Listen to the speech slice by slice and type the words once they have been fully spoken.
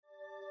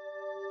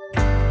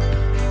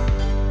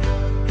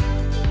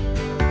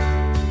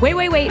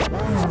Wait.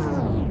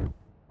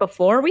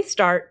 Before we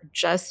start,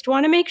 just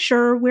want to make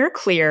sure we're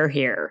clear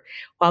here.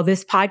 While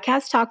this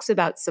podcast talks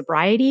about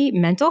sobriety,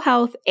 mental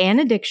health, and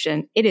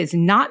addiction, it is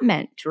not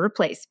meant to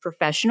replace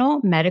professional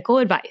medical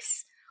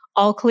advice.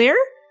 All clear?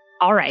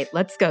 All right,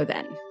 let's go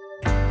then.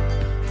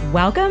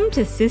 Welcome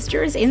to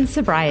Sisters in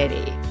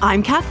Sobriety.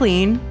 I'm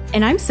Kathleen.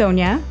 And I'm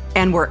Sonia.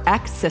 And we're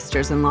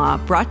ex-sisters-in-law,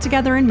 brought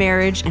together in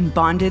marriage and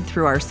bonded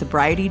through our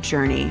sobriety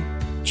journey.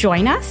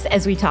 Join us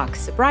as we talk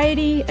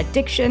sobriety,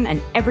 addiction,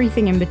 and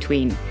everything in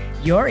between.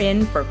 You're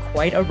in for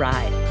quite a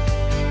ride.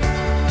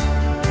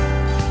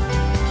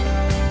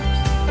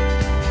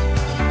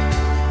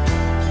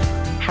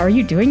 How are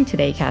you doing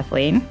today,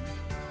 Kathleen?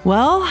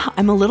 Well,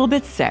 I'm a little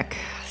bit sick.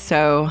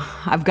 So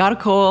I've got a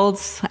cold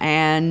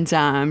and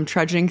I'm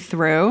trudging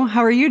through.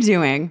 How are you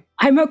doing?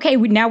 I'm okay.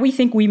 Now we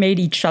think we made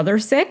each other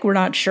sick. We're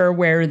not sure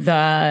where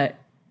the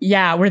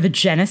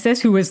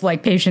genesis, who was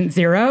like patient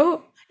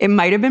zero. It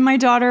might have been my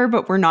daughter,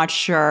 but we're not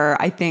sure.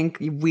 I think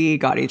we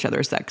got each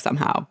other sick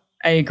somehow.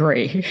 I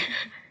agree.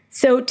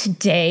 So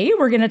today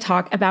we're going to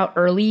talk about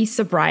early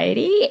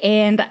sobriety,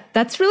 and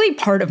that's really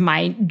part of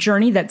my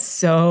journey that's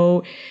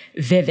so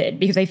vivid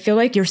because I feel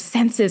like your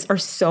senses are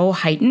so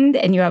heightened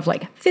and you have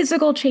like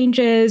physical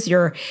changes,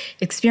 you're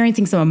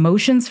experiencing some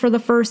emotions for the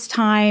first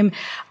time,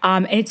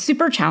 and it's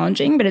super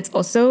challenging, but it's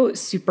also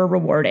super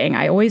rewarding.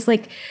 I always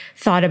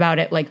thought about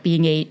it like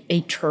being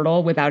a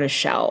turtle without a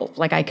shell.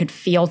 Like I could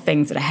feel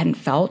things that I hadn't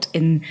felt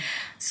in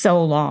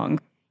so long.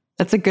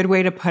 That's a good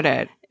way to put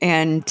it.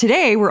 And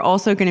today we're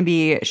also going to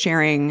be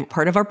sharing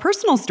part of our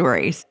personal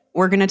stories.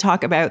 We're going to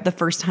talk about the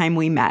first time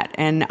we met.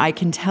 And I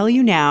can tell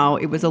you now,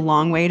 it was a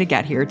long way to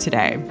get here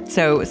today.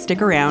 So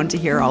stick around to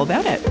hear all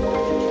about it.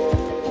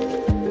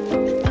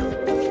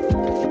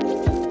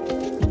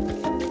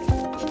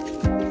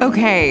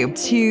 Okay,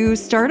 to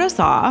start us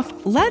off,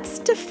 let's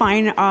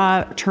define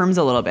terms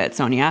a little bit,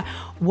 Sonia.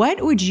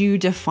 What would you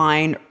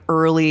define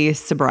early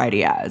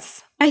sobriety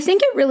as? I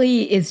think it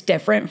really is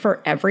different for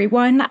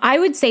everyone. I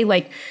would say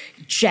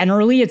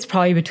generally it's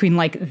probably between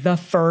the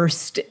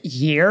first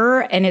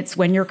year, and it's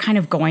when you're kind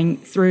of going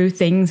through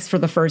things for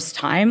the first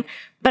time.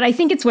 But I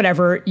think it's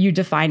whatever you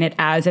define it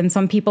as. And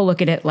some people look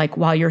at it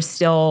while you're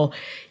still,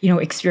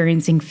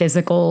 experiencing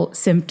physical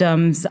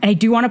symptoms. And I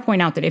do want to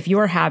point out that if you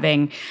are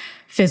having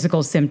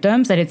physical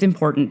symptoms, that it's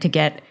important to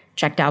get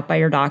checked out by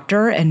your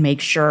doctor and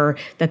make sure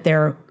that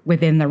they're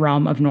within the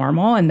realm of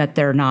normal and that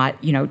they're not,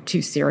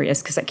 too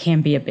serious, because it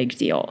can be a big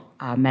deal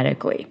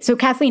medically. So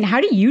Kathleen,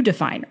 how do you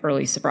define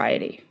early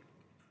sobriety?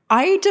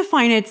 I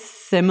define it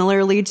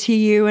similarly to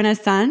you in a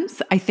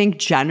sense. I think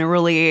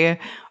generally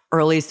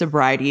early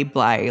sobriety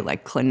by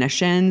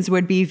clinicians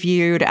would be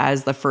viewed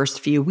as the first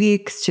few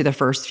weeks to the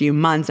first few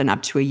months and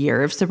up to a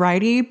year of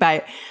sobriety.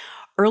 But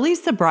early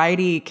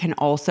sobriety can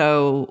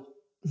also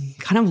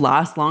kind of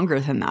last longer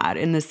than that,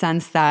 in the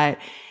sense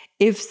that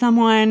if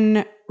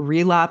someone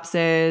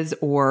relapses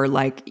or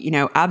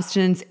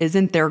abstinence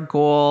isn't their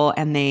goal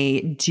and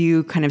they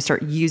do kind of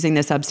start using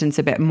the substance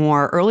a bit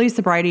more, early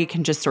sobriety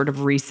can just sort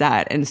of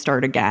reset and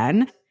start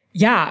again.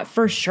 Yeah,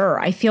 for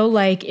sure. I feel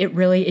like it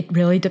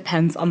really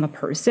depends on the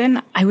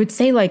person. I would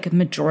say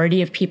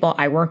majority of people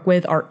I work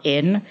with are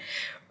in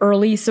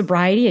early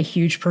sobriety. A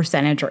huge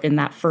percentage are in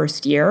that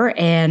first year.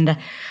 And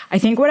I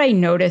think what I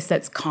notice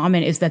that's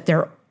common is that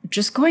they're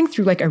just going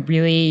through a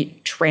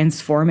really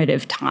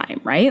transformative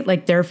time, right?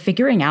 They're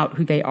figuring out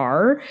who they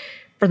are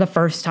for the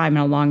first time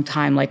in a long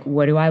time.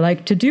 What do I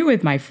like to do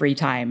with my free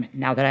time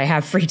now that I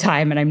have free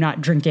time and I'm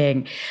not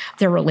drinking?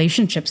 Their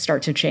relationships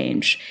start to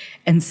change.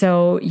 And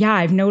so, yeah,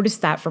 I've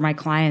noticed that for my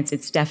clients,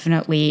 it's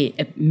definitely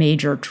a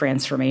major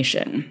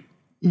transformation.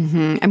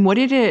 Mm-hmm. And what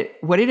did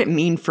it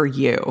mean for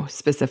you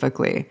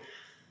specifically?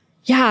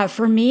 Yeah,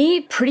 for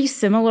me, pretty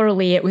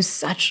similarly, it was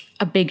such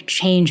a big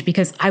change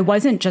because I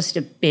wasn't just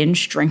a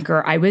binge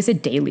drinker. I was a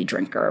daily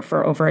drinker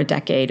for over a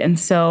decade. And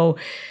so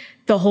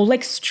the whole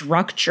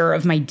structure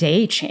of my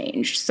day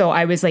changed. So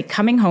I was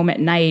coming home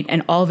at night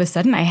and all of a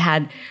sudden I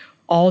had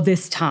all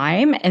this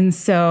time. And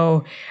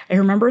so I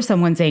remember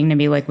someone saying to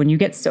me, when you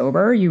get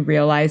sober, you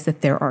realize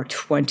that there are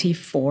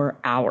 24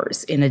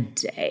 hours in a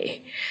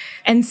day.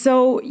 And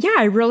so, yeah,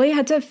 I really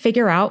had to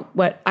figure out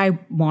what I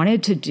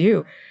wanted to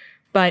do.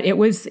 But it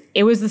was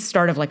the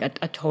start of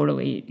a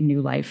totally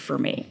new life for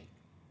me.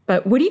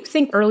 But what do you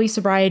think early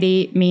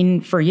sobriety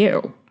mean for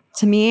you?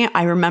 To me,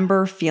 I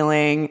remember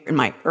feeling in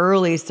my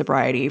early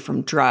sobriety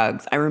from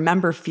drugs, I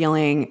remember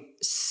feeling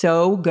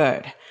so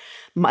good,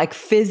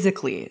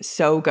 physically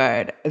so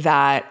good,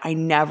 that I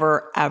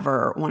never,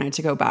 ever wanted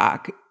to go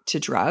back to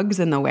drugs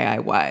in the way I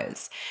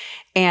was.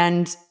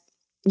 And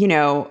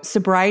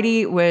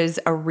sobriety was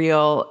a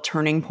real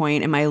turning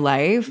point in my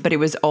life, but it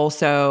was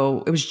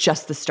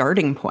just the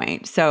starting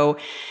point. So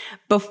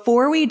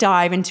before we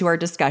dive into our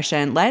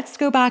discussion, let's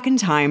go back in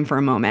time for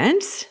a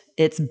moment.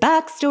 It's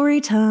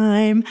backstory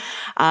time.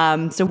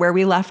 So where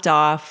we left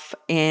off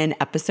in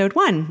episode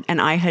 1, and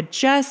I had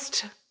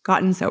just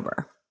gotten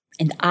sober.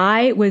 And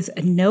I was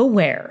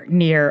nowhere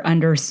near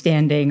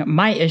understanding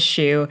my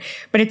issue,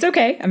 but it's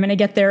okay. I'm going to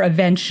get there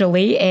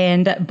eventually.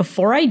 And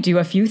before I do,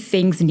 a few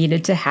things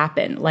needed to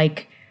happen,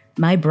 like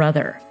my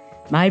brother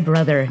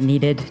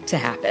needed to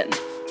happen.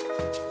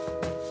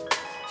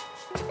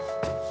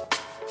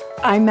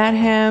 I met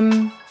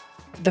him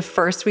the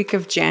first week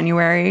of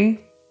January,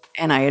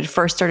 and I had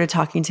first started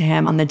talking to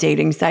him on the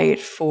dating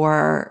site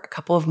for a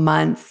couple of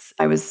months.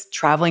 I was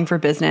traveling for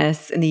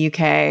business in the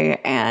UK,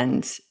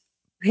 and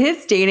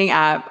his dating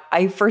app,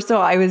 I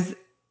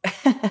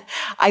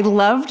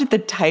loved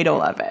the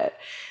title of it.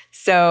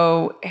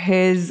 So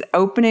his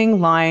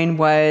opening line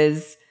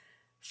was,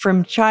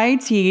 "From chai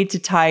tea to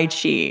Tai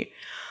Chi."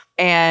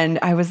 And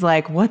I was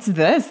like, what's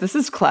this? This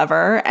is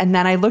clever. And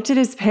then I looked at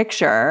his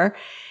picture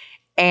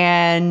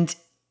and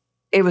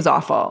it was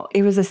awful.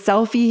 It was a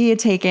selfie he had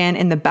taken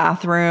in the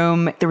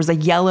bathroom. There was a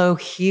yellow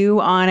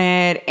hue on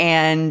it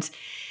and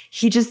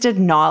he just did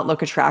not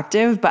look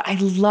attractive, but I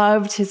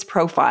loved his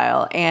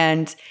profile.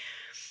 And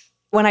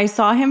when I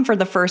saw him for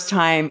the first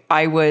time,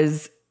 I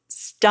was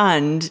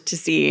stunned to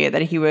see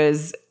that he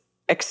was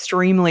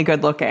extremely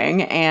good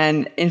looking.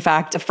 And in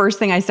fact, the first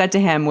thing I said to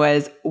him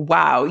was,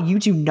 "Wow, you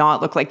do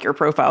not look like your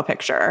profile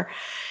picture."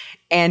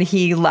 And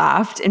he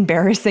laughed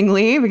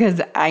embarrassingly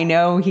because I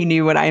know he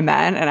knew what I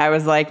meant. And I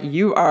was like,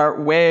 "You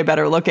are way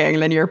better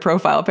looking than your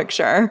profile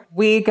picture."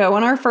 We go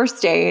on our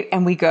first date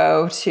and we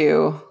go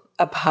to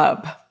a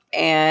pub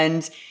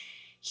and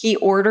he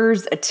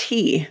orders a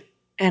tea.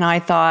 And I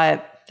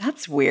thought,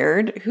 that's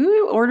weird.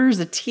 Who orders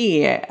a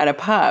tea at a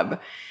pub?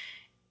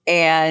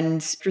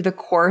 And through the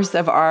course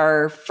of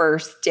our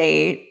first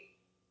date,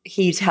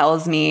 he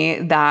tells me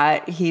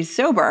that he's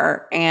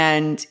sober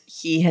and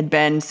he had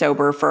been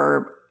sober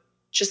for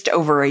just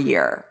over a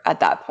year at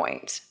that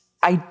point.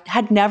 I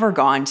had never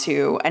gone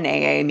to an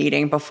AA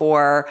meeting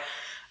before.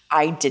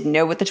 I didn't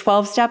know what the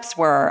 12 steps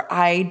were.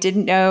 I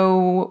didn't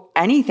know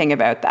anything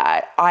about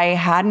that. I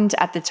hadn't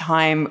at the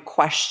time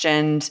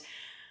questioned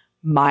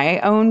my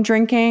own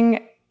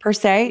drinking per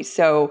se.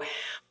 So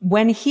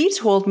when he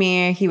told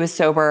me he was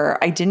sober,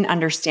 I didn't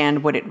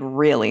understand what it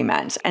really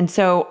meant. And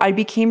so I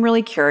became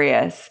really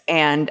curious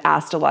and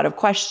asked a lot of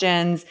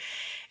questions.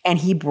 And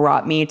he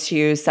brought me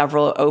to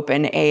several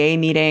open AA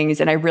meetings.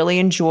 And I really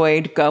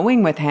enjoyed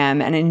going with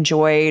him and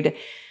enjoyed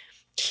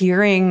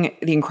hearing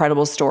the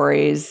incredible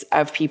stories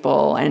of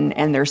people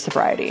and their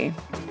sobriety.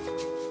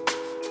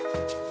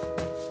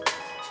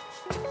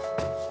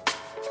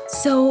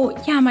 So,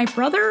 yeah, my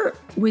brother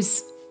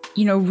was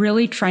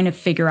really trying to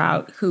figure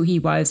out who he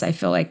was, I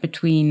feel like,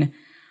 between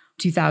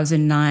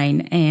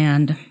 2009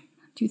 and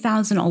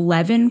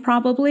 2011,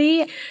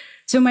 probably.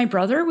 So my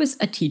brother was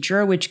a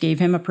teacher, which gave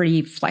him a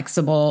pretty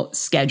flexible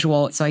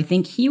schedule. So I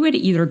think he would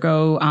either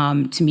go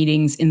to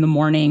meetings in the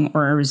morning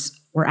or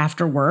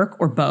after work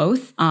or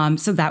both.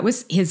 So that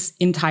was his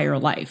entire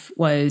life,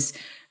 was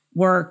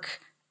work,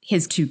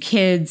 his 2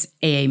 kids,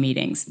 AA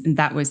meetings, and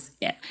that was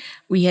it.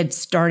 We had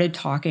started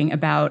talking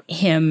about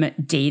him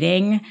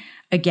dating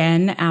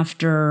again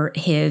after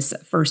his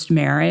first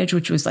marriage,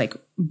 which was like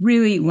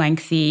really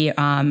lengthy.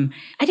 I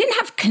didn't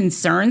have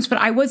concerns, but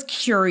I was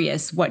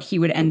curious what he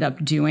would end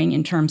up doing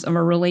in terms of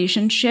a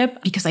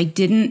relationship because I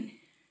didn't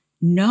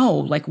know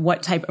like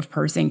what type of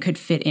person could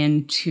fit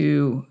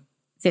into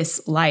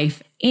this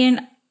life.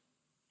 And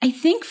I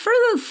think for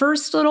the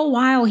first little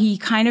while, he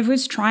kind of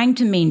was trying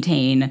to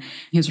maintain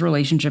his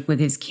relationship with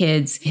his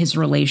kids, his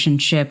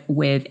relationship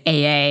with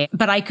AA.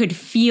 But I could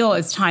feel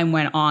as time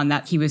went on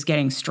that he was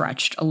getting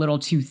stretched a little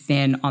too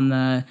thin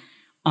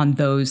on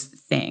those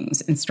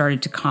things and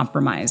started to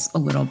compromise a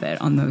little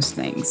bit on those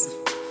things.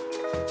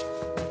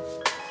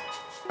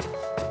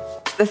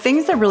 The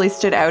things that really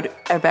stood out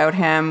about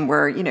him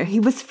were, he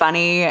was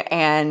funny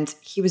and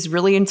he was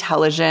really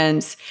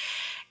intelligent.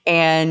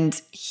 And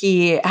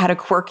he had a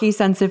quirky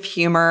sense of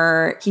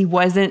humor. He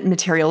wasn't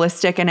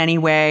materialistic in any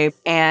way.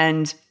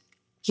 And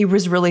he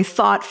was really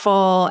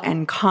thoughtful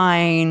and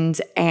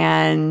kind.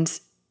 And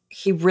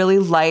he really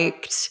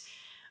liked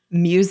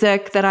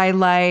music that I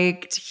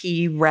liked.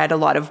 He read a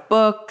lot of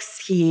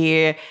books.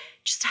 He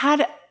just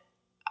had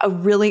a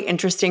really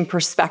interesting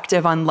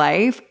perspective on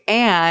life.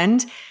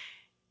 And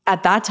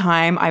at that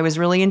time, I was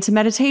really into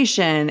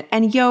meditation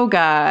and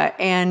yoga,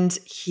 and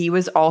he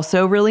was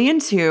also really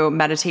into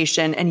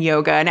meditation and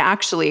yoga. And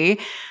actually,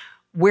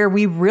 where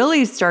we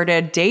really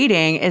started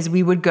dating is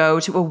we would go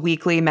to a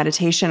weekly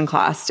meditation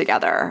class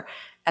together,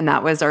 and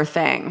that was our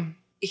thing.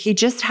 He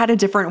just had a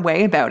different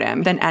way about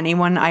him than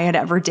anyone I had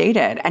ever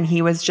dated, and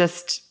he was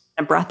just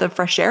a breath of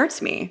fresh air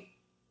to me.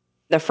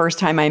 The first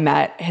time I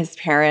met his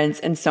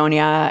parents and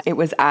Sonia, it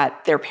was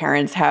at their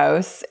parents'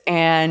 house.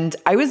 And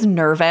I was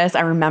nervous. I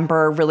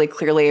remember really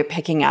clearly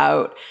picking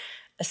out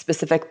a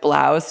specific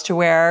blouse to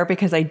wear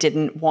because I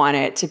didn't want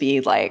it to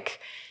be like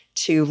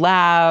too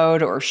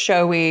loud or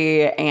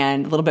showy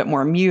and a little bit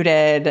more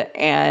muted.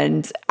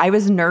 And I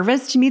was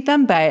nervous to meet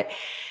them, but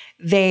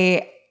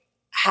they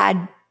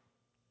had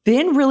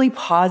been really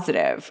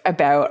positive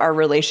about our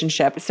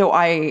relationship. So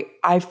I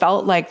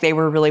felt like they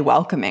were really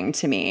welcoming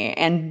to me,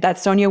 and that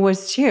Sonia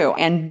was too.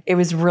 And it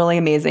was really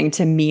amazing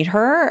to meet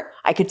her.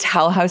 I could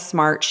tell how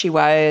smart she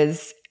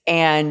was,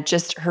 and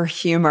just her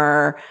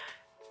humor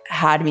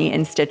had me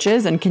in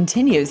stitches and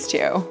continues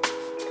to.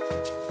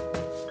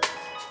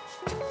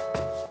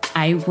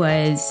 I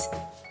was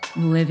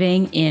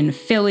living in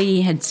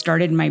Philly, had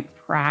started my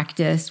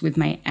practice with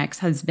my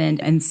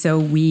ex-husband. And so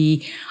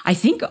we, I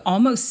think,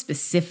 almost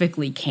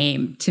specifically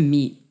came to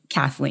meet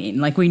Kathleen.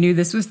 Like, we knew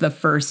this was the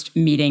first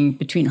meeting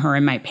between her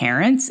and my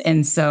parents.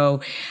 And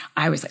so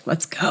I was like,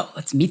 let's go,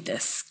 let's meet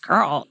this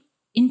girl.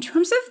 In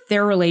terms of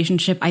their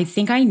relationship, I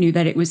think I knew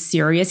that it was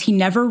serious. He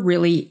never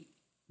really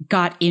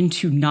got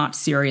into not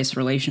serious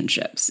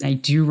relationships. I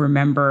do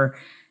remember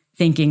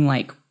thinking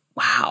like,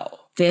 wow,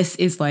 this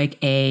is like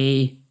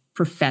a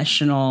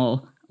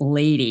professional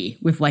lady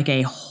with like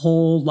a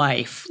whole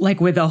life,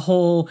 like with a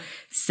whole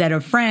set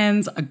of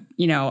friends,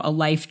 a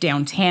life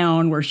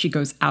downtown where she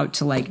goes out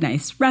to like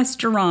nice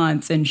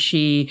restaurants, and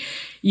she,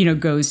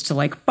 goes to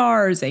like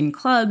bars and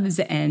clubs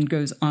and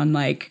goes on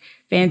like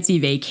fancy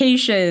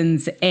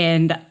vacations.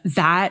 And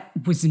that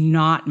was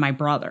not my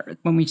brother.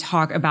 When we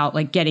talk about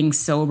like getting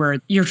sober,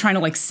 you're trying to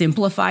like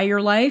simplify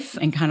your life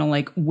and kind of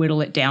like whittle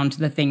it down to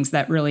the things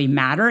that really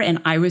matter. And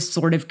I was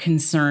sort of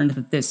concerned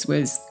that this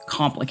was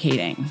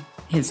complicating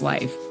his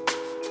life.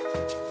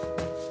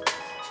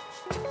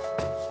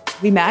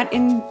 We met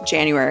in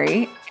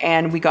January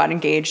and we got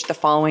engaged the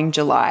following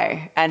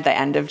July, at the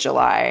end of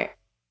July.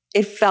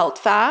 It felt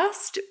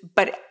fast,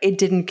 but it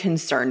didn't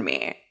concern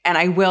me. And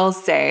I will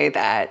say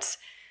that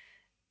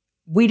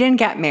we didn't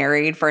get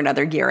married for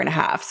another year and a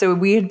half. So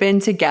we had been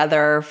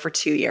together for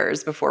 2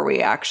 years before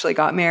we actually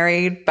got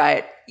married.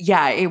 But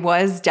yeah, it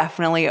was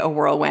definitely a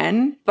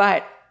whirlwind.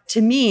 But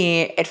to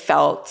me, it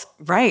felt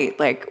right.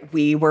 Like,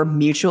 we were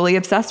mutually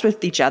obsessed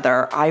with each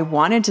other. I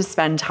wanted to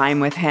spend time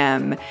with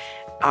him.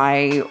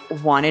 I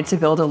wanted to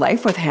build a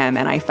life with him.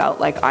 And I felt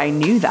like I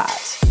knew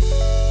that.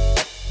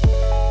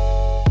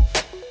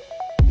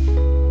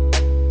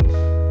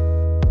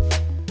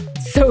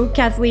 So,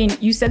 Kathleen,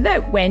 you said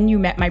that when you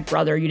met my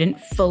brother, you didn't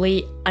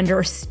fully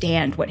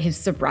understand what his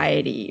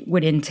sobriety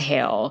would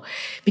entail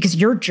because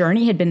your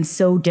journey had been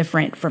so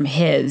different from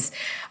his.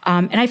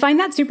 And I find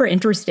that super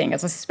interesting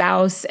as a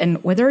spouse.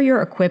 And whether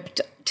you're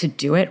equipped to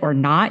do it or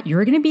not,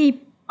 you're going to be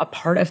a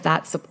part of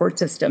that support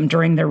system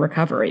during their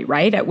recovery,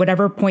 right? At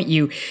whatever point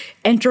you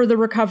enter the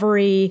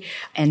recovery,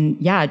 and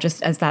yeah,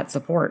 just as that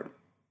support.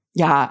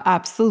 Yeah,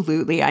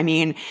 absolutely. I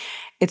mean,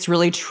 it's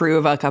really true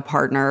of like a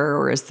partner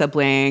or a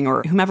sibling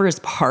or whomever is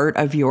part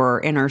of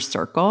your inner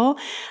circle.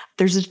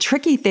 There's a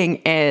tricky thing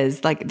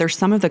is like there's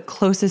some of the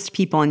closest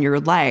people in your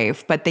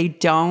life, but they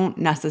don't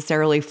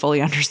necessarily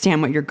fully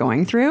understand what you're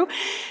going through.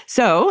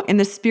 So in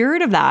the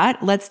spirit of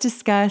that, let's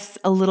discuss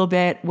a little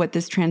bit what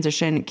this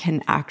transition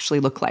can actually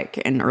look like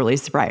in early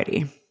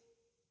sobriety.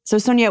 So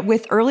Sonia,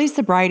 with early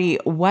sobriety,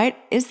 what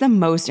is the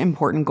most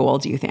important goal,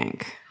 do you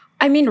think?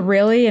 I mean,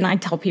 really, and I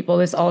tell people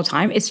this all the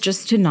time, it's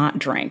just to not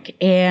drink.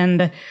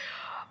 And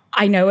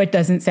I know it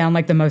doesn't sound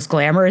like the most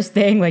glamorous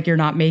thing, like you're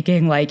not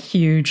making like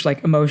huge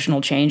like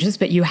emotional changes,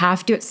 but you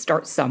have to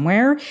start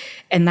somewhere.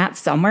 And that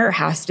somewhere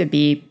has to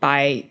be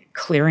by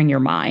clearing your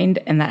mind,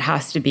 and that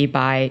has to be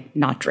by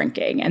not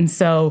drinking. And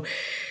so,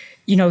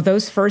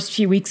 those first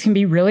few weeks can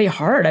be really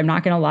hard. I'm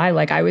not going to lie.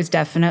 Like, I was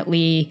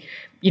definitely,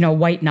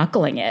 white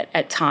knuckling it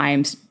at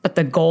times, but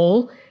the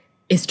goal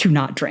is to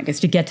not drink, is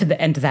to get to the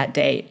end of that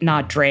day,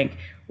 not drink,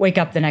 wake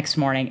up the next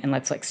morning, and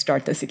let's like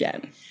start this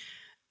again.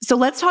 So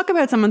let's talk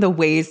about some of the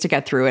ways to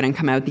get through it and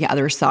come out the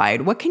other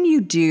side. What can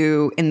you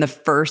do in the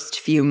first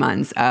few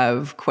months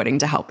of quitting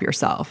to help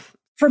yourself?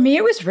 For me,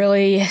 it was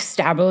really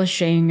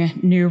establishing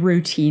new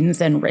routines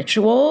and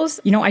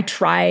rituals. I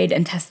tried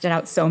and tested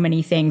out so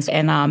many things.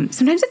 And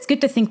sometimes it's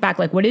good to think back,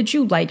 like, what did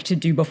you like to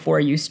do before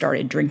you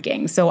started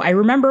drinking? So I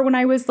remember when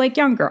I was like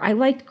younger, I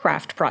liked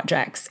craft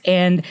projects.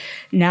 And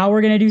now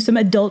we're going to do some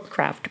adult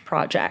craft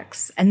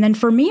projects. And then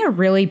for me, a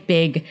really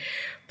big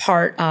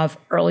part of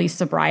early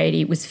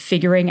sobriety was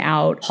figuring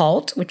out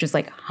HALT, which is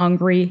like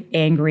hungry,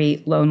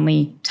 angry,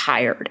 lonely,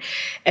 tired.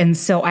 And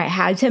so I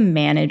had to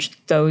manage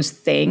those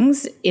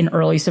things in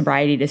early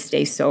sobriety to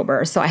stay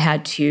sober. So I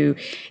had to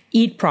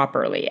eat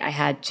properly. I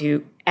had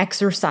to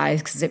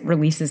exercise because it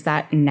releases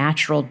that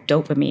natural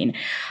dopamine.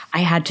 I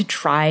had to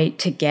try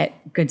to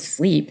get good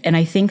sleep. And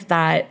I think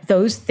that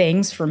those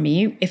things for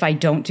me, if I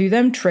don't do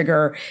them,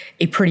 trigger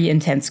a pretty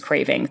intense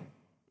craving.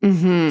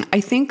 Mm-hmm. I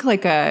think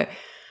like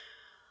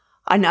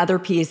another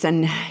piece,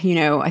 and,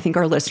 I think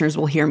our listeners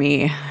will hear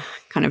me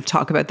kind of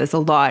talk about this a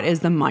lot, is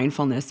the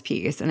mindfulness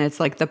piece. And it's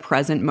like the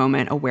present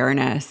moment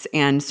awareness,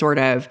 and sort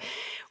of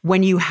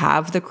when you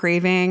have the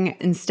craving,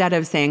 instead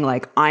of saying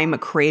like, I'm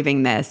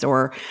craving this,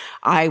 or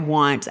I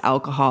want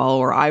alcohol,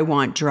 or I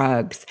want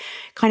drugs,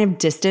 kind of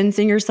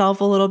distancing yourself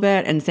a little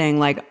bit and saying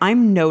like, I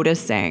am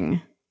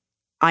noticing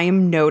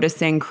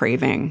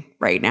craving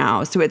right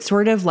now. So it's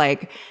sort of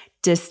like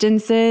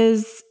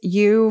distances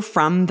you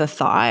from the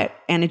thought,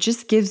 and it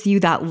just gives you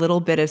that little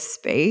bit of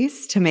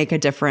space to make a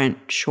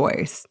different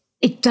choice.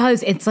 It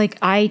does. It's like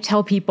I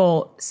tell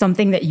people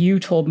something that you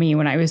told me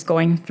when I was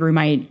going through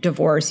my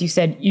divorce. You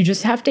said, you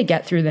just have to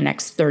get through the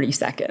next 30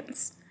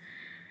 seconds.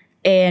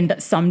 And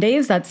some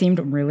days that seemed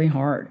really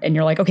hard. And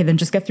you're like, okay, then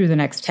just get through the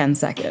next 10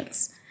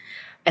 seconds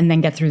and then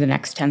get through the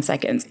next 10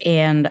 seconds.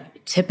 And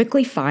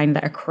typically find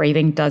that a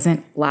craving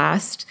doesn't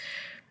last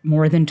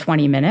more than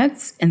 20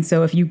 minutes. And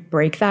so if you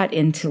break that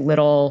into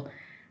little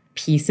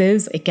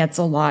pieces, it gets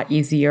a lot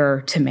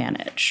easier to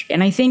manage.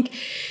 And I think,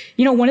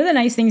 one of the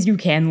nice things you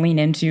can lean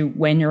into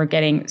when you're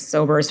getting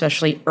sober,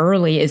 especially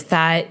early, is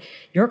that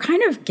you're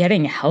kind of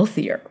getting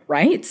healthier,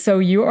 right? So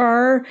you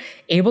are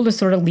able to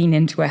sort of lean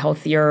into a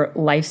healthier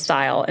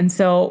lifestyle. And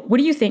so what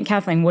do you think,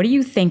 Kathleen? What do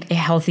you think a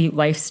healthy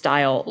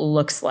lifestyle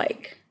looks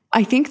like?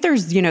 I think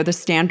there's, the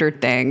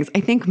standard things. I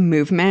think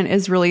movement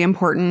is really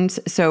important.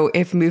 So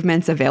if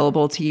movement's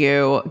available to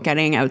you,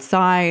 getting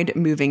outside,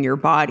 moving your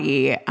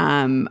body,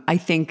 I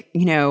think,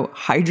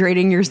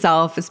 hydrating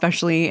yourself,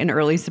 especially in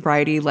early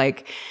sobriety,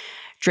 like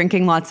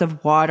drinking lots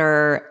of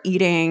water,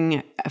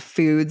 eating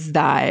foods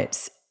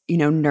that,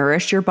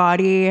 nourish your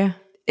body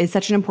is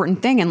such an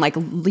important thing. And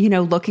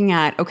looking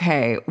at,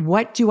 okay,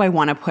 what do I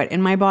want to put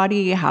in my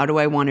body? How do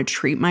I want to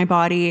treat my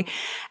body?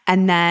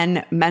 And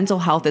then mental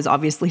health is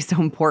obviously so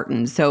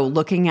important. So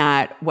looking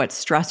at what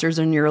stressors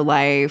in your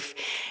life.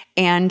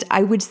 And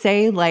I would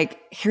say,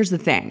 here's the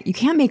thing. You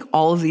can't make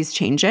all of these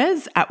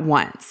changes at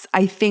once.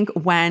 I think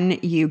when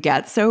you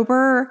get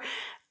sober,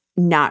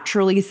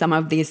 naturally, some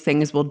of these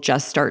things will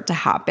just start to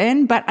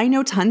happen. But I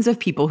know tons of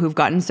people who've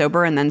gotten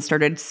sober and then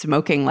started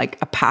smoking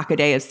a pack a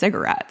day of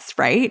cigarettes,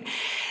 right?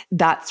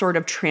 That's sort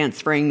of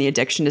transferring the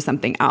addiction to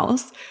something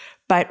else.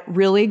 But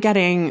really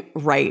getting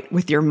right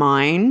with your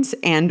mind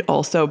and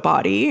also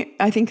body,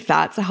 I think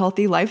that's a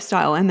healthy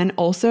lifestyle. And then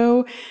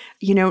also,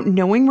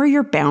 knowing where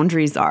your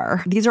boundaries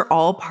are. These are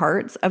all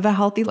parts of a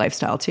healthy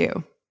lifestyle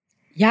too.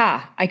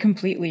 Yeah, I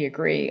completely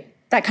agree.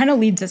 That kind of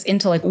leads us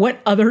into what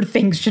other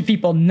things should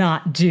people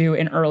not do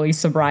in early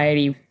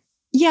sobriety?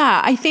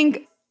 Yeah, I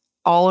think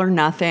all or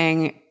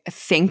nothing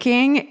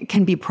thinking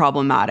can be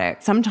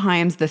problematic.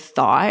 Sometimes the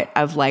thought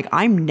of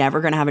I'm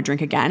never going to have a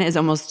drink again is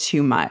almost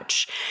too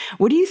much.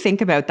 What do you think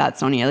about that,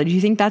 Sonia? Do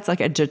you think that's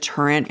a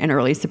deterrent in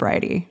early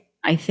sobriety?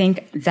 I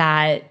think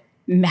that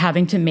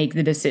having to make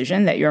the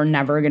decision that you're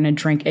never going to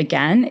drink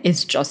again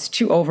is just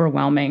too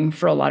overwhelming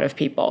for a lot of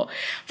people.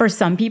 For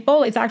some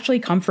people, it's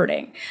actually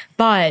comforting.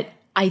 But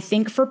I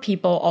think for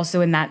people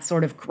also in that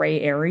sort of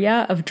gray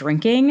area of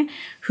drinking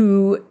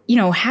who,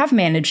 have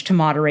managed to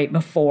moderate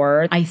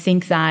before, I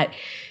think that,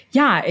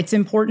 yeah, it's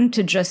important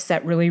to just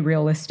set really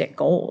realistic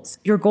goals.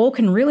 Your goal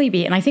can really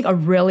be, and I think a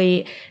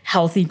really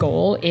healthy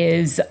goal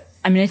is,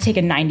 I'm going to take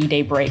a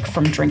 90-day break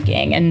from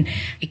drinking. And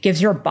it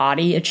gives your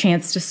body a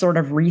chance to sort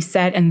of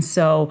reset. And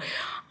so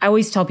I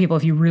always tell people,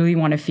 if you really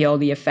want to feel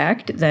the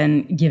effect,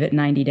 then give it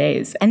 90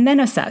 days and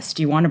then assess.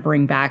 Do you want to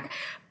bring back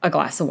a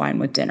glass of wine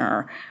with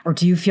dinner? Or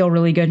do you feel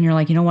really good and you're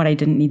like, you know what, I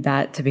didn't need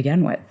that to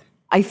begin with?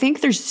 I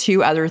think there's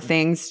two other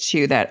things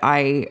too that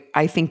I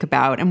think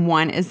about. And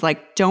one is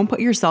don't put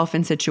yourself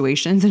in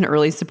situations in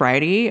early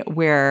sobriety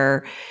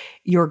where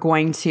you're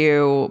going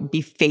to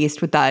be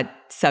faced with that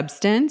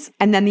substance.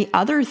 And then the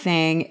other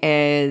thing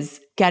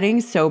is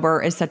getting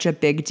sober is such a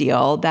big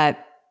deal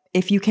that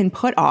if you can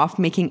put off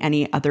making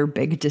any other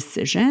big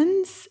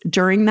decisions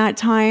during that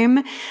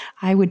time,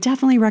 I would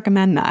definitely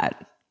recommend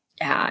that.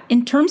 Yeah.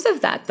 In terms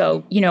of that,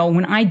 though,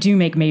 when I do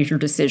make major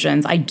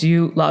decisions, I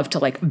do love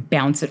to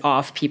bounce it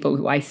off people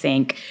who I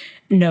think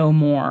know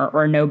more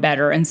or know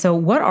better. And so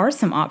what are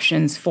some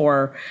options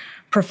for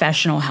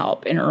professional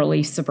help in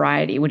early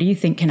sobriety? What do you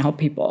think can help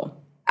people?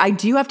 I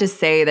do have to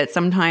say that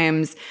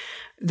sometimes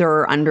there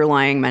are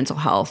underlying mental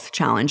health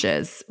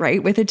challenges,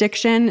 right, with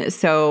addiction.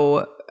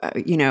 So,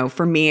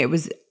 for me,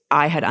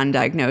 I had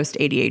undiagnosed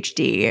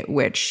ADHD,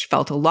 which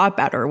felt a lot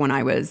better when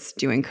I was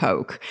doing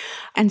coke.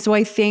 And so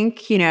I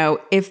think,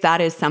 if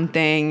that is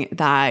something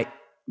that,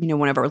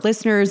 one of our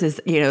listeners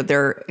is,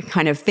 they're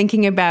kind of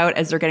thinking about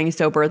as they're getting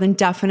sober, then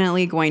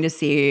definitely going to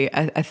see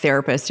a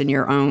therapist in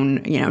your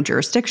own,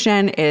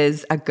 jurisdiction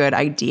is a good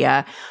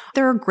idea.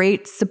 There are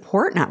great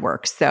support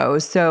networks though.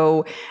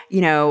 So,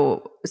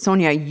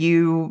 Sonia,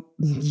 you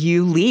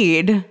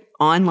lead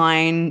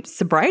online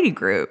sobriety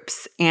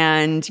groups.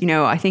 And,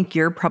 I think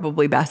you're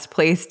probably best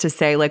placed to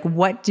say,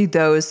 what do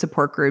those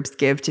support groups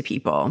give to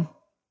people?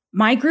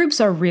 My groups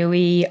are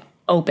really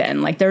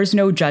open, there's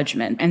no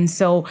judgment. And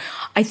so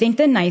I think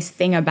the nice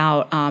thing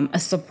about a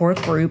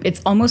support group, it's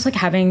almost like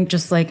having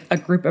just a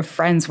group of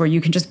friends where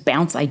you can just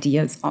bounce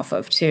ideas off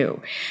of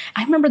too.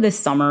 I remember this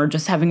summer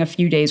just having a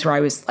few days where I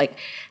was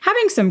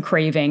having some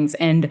cravings,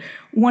 and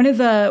one of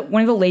the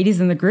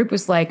ladies in the group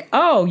was like,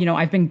 oh,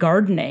 I've been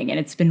gardening and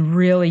it's been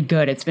really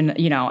good. It's been,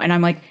 and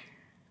I'm like,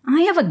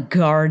 I have a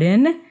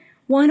garden.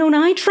 why don't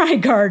I try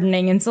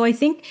gardening? And so I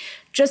think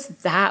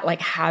just that, like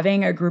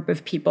having a group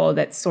of people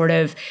that sort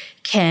of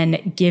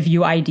can give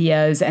you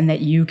ideas and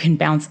that you can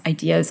bounce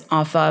ideas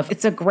off of,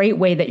 it's a great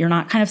way that you're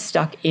not kind of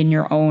stuck in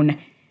your own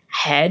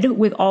head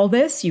with all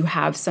this. You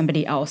have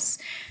somebody else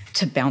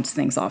to bounce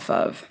things off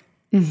of.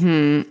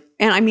 Mm-hmm.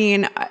 And I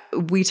mean,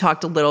 we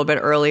talked a little bit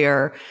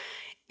earlier,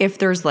 if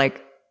there's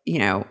like,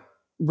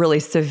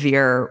 really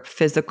severe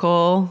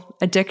physical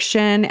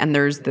addiction and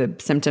there's the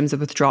symptoms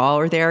of withdrawal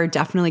are there,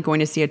 definitely going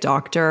to see a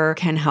doctor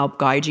can help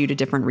guide you to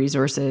different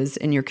resources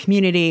in your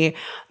community.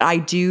 I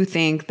do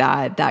think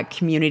that that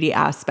community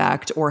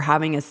aspect or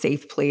having a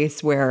safe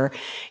place where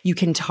you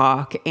can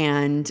talk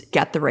and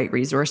get the right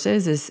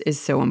resources is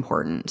so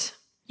important.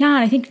 Yeah,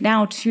 and I think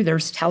now, too,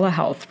 there's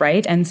telehealth,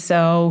 right? And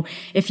so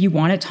if you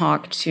want to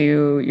talk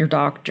to your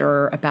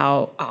doctor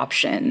about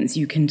options,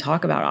 you can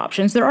talk about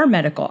options. There are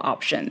medical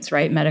options,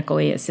 right?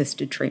 Medically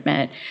assisted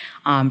treatment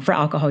for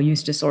alcohol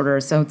use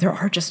disorders. So there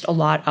are just a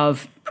lot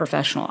of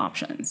professional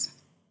options.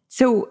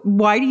 So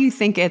why do you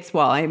think this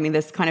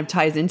kind of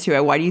ties into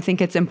it. Why do you think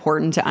it's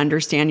important to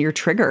understand your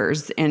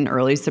triggers in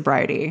early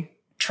sobriety?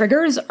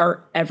 Triggers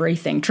are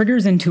everything.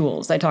 Triggers and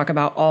tools I talk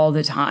about all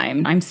the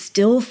time. I'm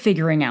still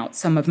figuring out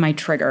some of my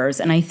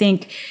triggers. And I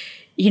think,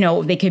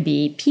 they could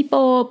be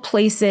people,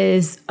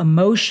 places,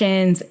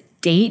 emotions,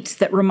 dates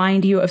that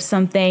remind you of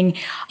something.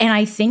 And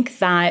I think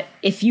that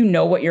if you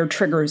know what your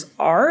triggers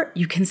are,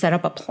 you can set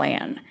up a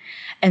plan.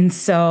 And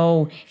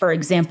so, for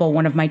example,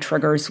 one of my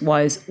triggers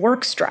was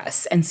work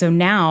stress. And so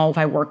now if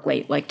I work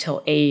late, like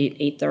till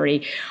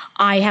 8:30,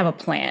 I have a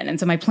plan. And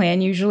so my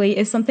plan usually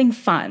is something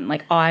fun.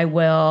 Like I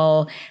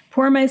will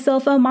pour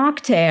myself a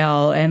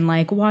mocktail and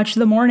like watch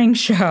the morning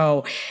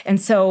show. And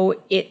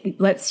so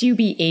it lets you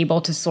be able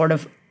to sort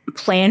of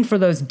plan for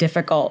those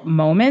difficult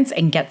moments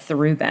and get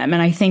through them.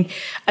 And I think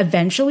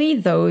eventually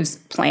those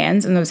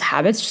plans and those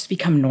habits just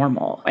become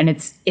normal. And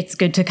it's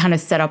good to kind of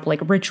set up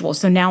like rituals.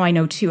 So now I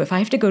know too, if I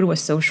have to go to a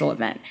social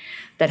event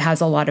that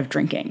has a lot of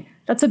drinking,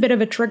 that's a bit of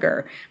a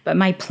trigger. But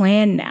my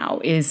plan now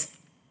is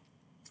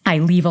I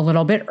leave a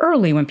little bit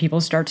early when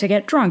people start to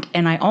get drunk.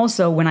 And I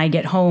also, when I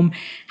get home,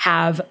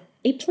 have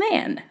a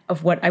plan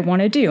of what I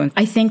want to do. And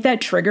I think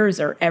that triggers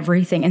are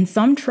everything. And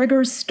some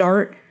triggers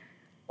start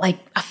like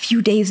a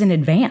few days in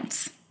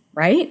advance,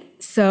 right?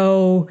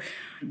 So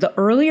the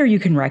earlier you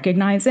can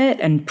recognize it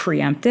and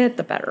preempt it,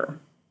 the better.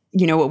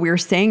 What we were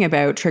saying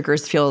about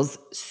triggers feels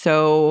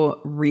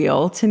so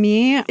real to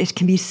me. It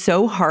can be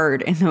so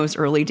hard in those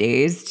early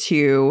days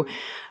to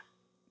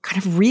kind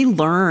of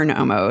relearn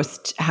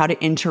almost how to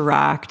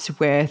interact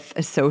with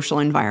a social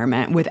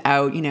environment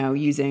without,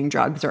 using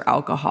drugs or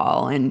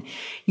alcohol. And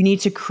you need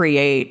to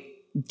create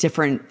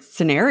different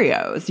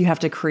scenarios. You have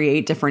to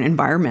create different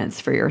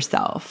environments for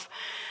yourself.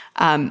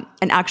 And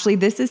actually,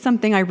 this is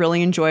something I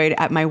really enjoyed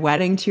at my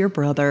wedding to your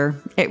brother.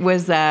 It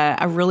was a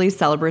really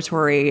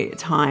celebratory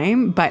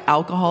time, but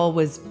alcohol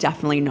was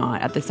definitely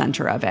not at the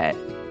center of it.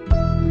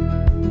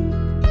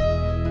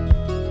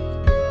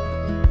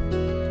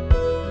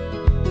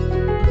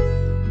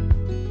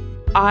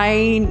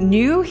 I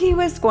knew he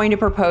was going to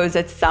propose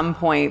at some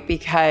point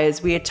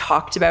because we had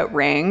talked about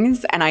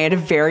rings and I had a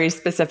very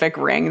specific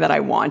ring that I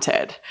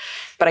wanted,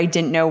 but I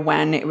didn't know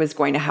when it was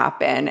going to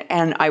happen.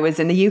 And I was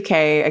in the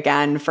UK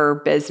again for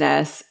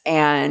business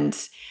and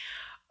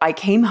I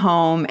came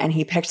home and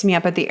he picked me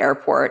up at the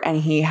airport and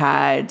he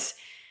had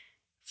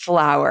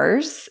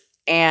flowers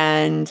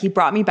and he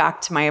brought me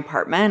back to my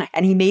apartment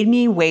and he made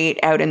me wait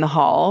out in the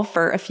hall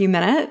for a few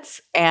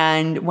minutes.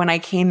 And when I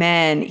came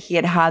in, he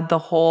had the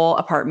whole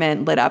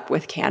apartment lit up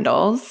with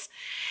candles.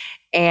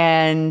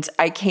 And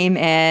I came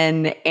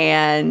in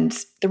and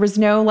there was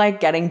no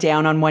like getting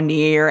down on one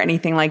knee or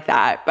anything like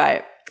that.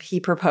 But he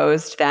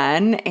proposed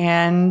then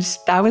and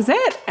that was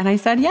it. And I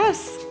said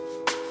yes.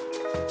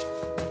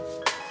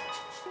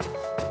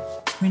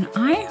 When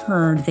I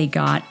heard they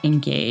got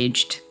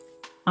engaged,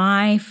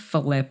 I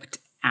flipped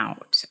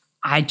out.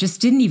 I just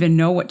didn't even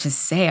know what to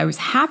say. I was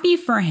happy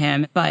for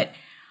him, but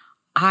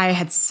I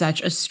had such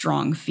a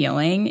strong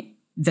feeling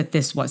that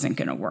this wasn't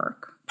going to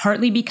work.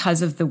 Partly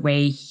because of the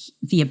way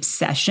the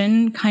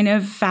obsession kind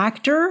of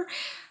factor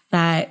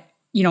that,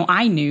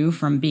 I knew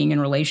from being in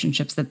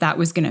relationships that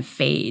was going to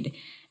fade.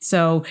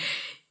 So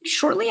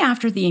shortly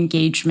after the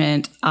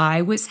engagement,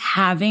 I was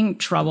having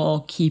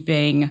trouble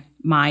keeping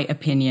my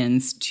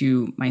opinions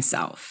to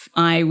myself.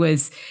 I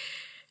was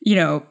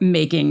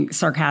making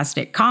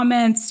sarcastic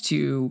comments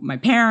to my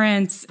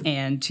parents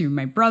and to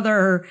my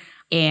brother,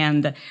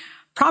 and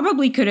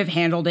probably could have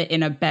handled it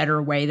in a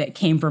better way that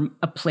came from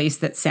a place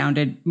that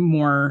sounded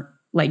more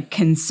like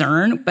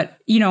concern. But,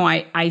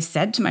 I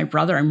said to my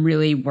brother, I'm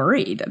really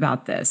worried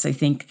about this. I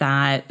think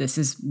that this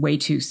is way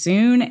too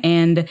soon.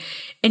 And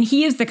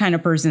he is the kind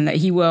of person that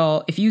he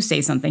will, if you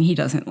say something he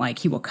doesn't like,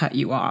 he will cut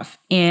you off.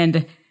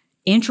 And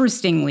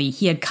interestingly,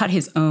 he had cut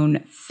his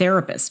own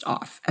therapist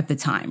off at the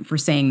time for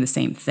saying the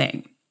same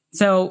thing.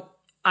 So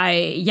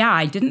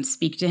I didn't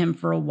speak to him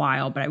for a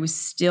while, but I was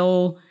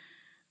still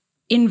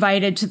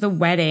invited to the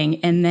wedding.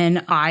 And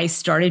then I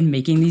started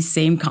making these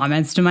same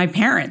comments to my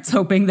parents,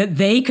 hoping that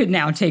they could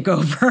now take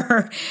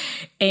over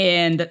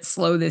and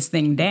slow this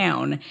thing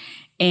down.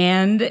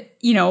 And,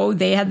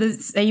 they had the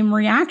same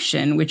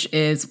reaction, which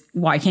is,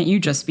 why can't you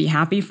just be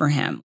happy for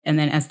him? And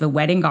then as the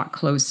wedding got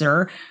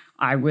closer,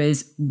 I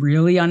was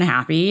really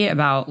unhappy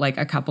about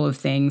a couple of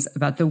things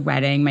about the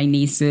wedding, my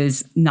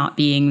nieces not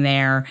being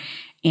there.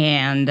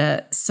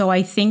 And so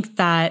I think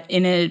that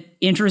in an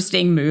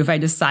interesting move, I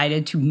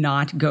decided to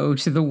not go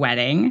to the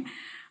wedding.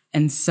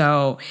 And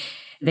so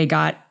they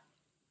got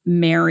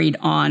married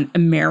on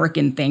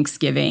American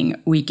Thanksgiving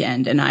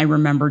weekend. And I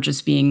remember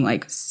just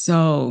being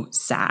so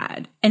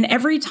sad. And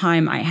every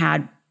time I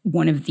had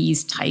one of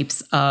these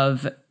types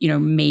of,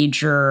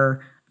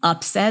 major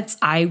upsets,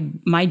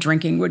 my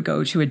drinking would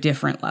go to a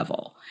different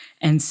level.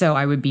 And so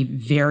I would be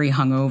very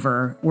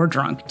hungover or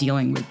drunk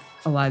dealing with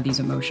a lot of these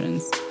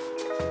emotions.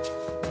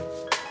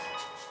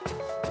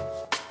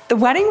 The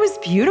wedding was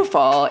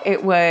beautiful.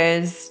 It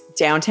was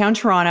downtown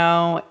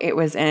Toronto. It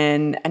was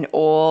in an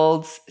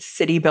old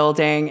city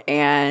building,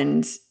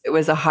 and it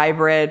was a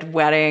hybrid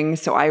wedding.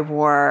 So I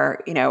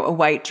wore, a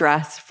white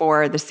dress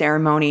for the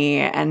ceremony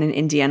and an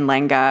Indian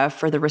lehenga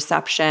for the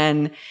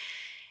reception.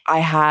 I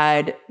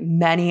had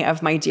many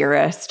of my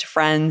dearest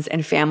friends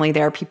and family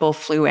there. People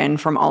flew in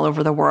from all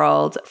over the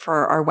world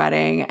for our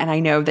wedding, and I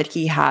know that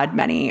he had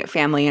many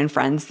family and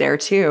friends there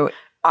too.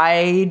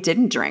 I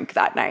didn't drink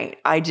that night.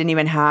 I didn't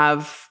even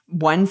have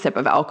one sip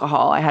of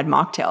alcohol. I had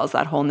mocktails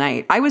that whole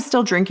night. I was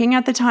still drinking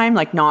at the time,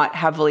 not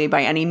heavily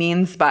by any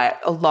means, but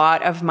a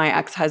lot of my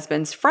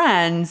ex-husband's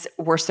friends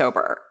were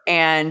sober.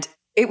 And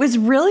it was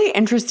really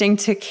interesting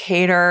to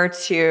cater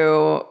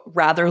to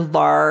rather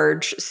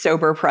large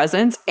sober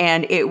presence.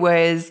 And it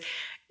was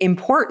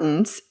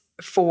important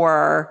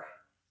for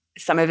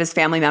some of his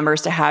family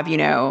members to have,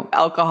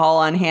 alcohol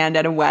on hand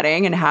at a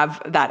wedding and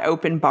have that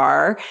open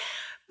bar.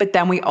 But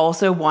then we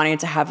also wanted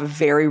to have a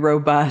very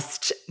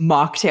robust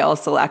mocktail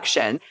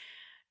selection.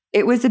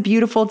 It was a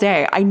beautiful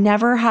day. I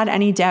never had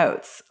any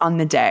doubts on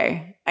the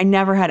day. I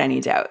never had any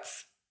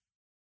doubts.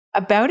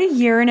 About a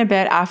year and a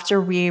bit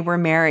after we were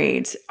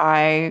married,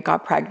 I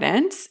got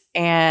pregnant.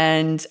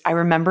 And I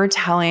remember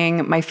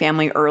telling my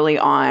family early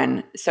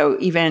on, so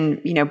even,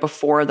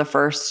 before the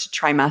first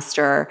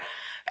trimester,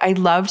 I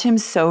loved him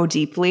so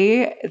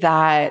deeply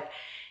that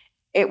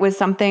it was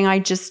something I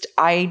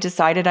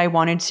decided I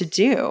wanted to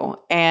do.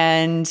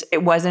 And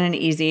it wasn't an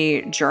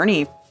easy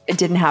journey. It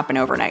didn't happen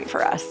overnight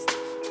for us.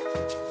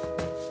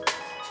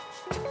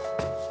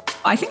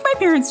 I think my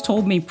parents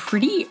told me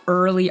pretty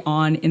early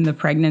on in the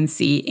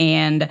pregnancy.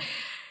 And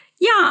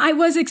yeah, I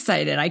was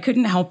excited. I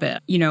couldn't help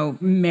it.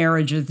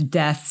 Marriages,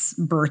 deaths,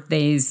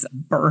 birthdays,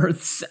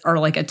 births are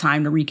a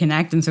time to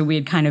reconnect. And so we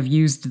had kind of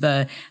used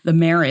the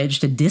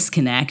marriage to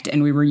disconnect,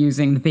 and we were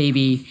using the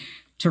baby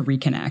to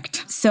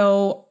reconnect.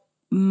 So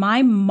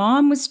my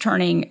mom was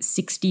turning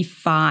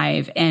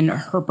 65, and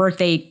her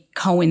birthday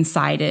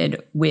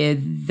coincided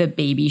with the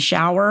baby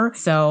shower.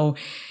 So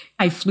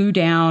I flew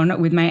down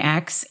with my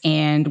ex,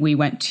 and we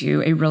went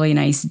to a really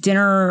nice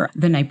dinner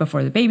the night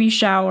before the baby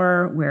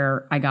shower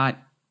where I got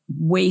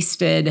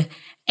wasted.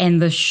 And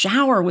the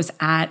shower was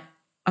at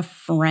a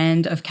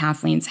friend of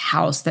Kathleen's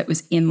house that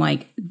was in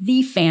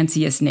the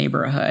fanciest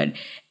neighborhood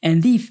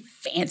and the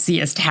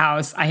fanciest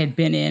house I had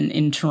been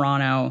in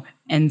Toronto.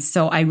 And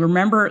so I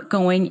remember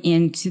going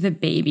into the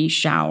baby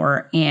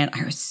shower, and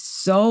I was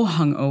so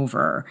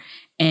hungover,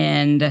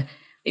 and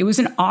it was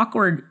an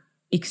awkward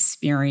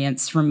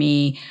experience for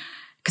me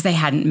because I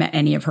hadn't met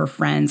any of her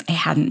friends. I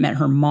hadn't met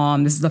her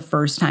mom. This is the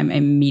first time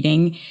I'm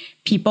meeting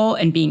people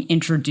and being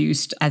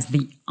introduced as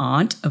the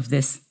aunt of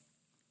this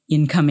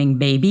incoming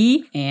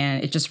baby.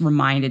 And it just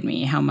reminded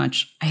me how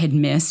much I had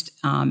missed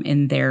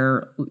in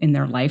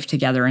their life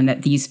together, and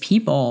that these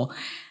people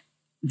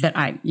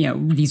that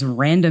these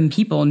random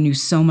people knew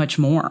so much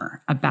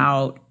more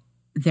about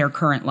their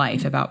current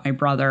life, about my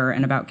brother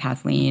and about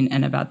Kathleen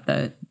and about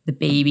the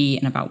baby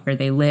and about where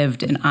they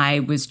lived. And I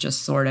was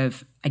just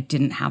I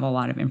didn't have a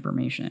lot of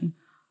information.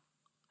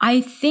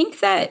 I think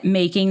that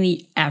making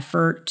the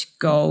effort to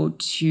go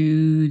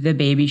to the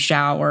baby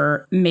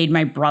shower made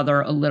my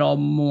brother a little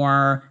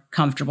more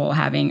comfortable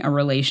having a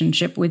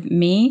relationship with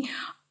me.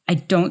 I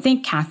don't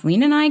think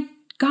Kathleen and I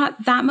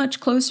got that much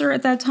closer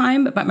at that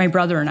time, but my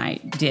brother and I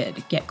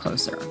did get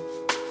closer.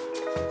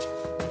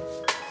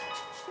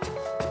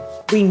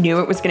 We knew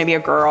it was going to be a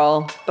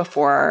girl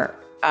before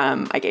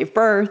I gave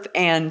birth.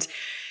 And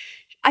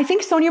I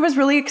think Sonia was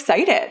really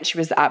excited. She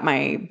was at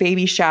my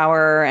baby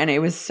shower, and it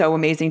was so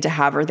amazing to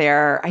have her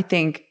there. I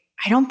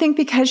don't think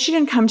because she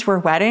didn't come to her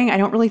wedding, I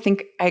don't really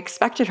think I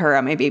expected her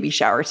at my baby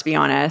shower, to be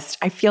honest.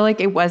 I feel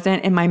like it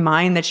wasn't in my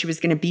mind that she was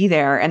going to be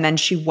there, and then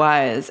she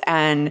was.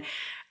 And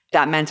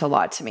that meant a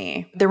lot to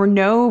me. There were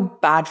no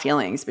bad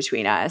feelings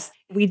between us.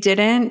 We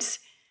didn't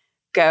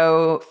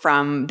go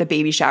from the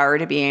baby shower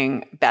to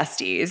being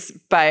besties,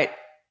 but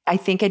I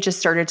think it just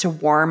started to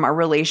warm our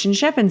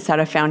relationship and set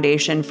a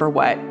foundation for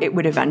what it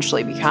would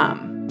eventually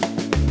become.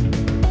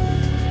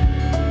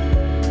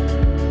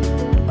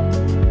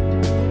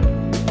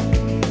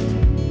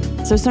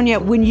 So Sonia,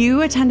 when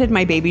you attended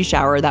my baby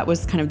shower, that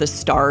was kind of the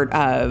start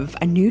of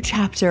a new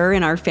chapter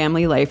in our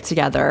family life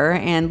together.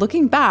 And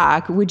looking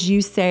back, would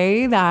you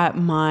say that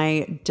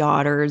my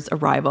daughter's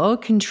arrival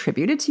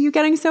contributed to you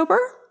getting sober?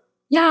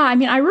 Yeah, I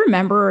mean, I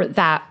remember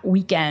that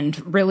weekend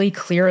really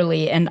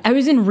clearly, and I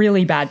was in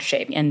really bad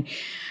shape. And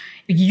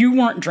you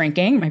weren't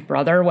drinking, my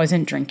brother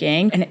wasn't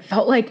drinking, and it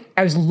felt like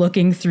I was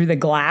looking through the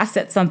glass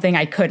at something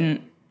I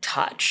couldn't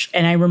touch.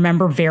 And I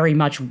remember very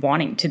much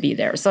wanting to be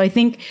there. So I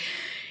think,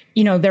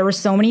 there were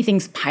so many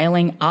things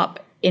piling up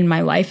in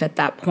my life at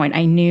that point.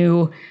 I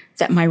knew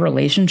that my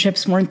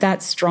relationships weren't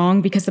that strong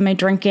because of my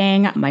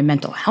drinking. My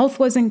mental health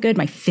wasn't good.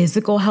 My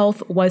physical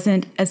health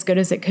wasn't as good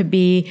as it could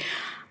be.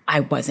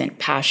 I wasn't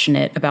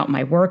passionate about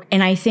my work.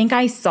 And I think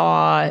I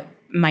saw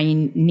my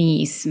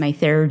niece, my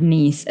third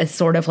niece, as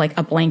sort of like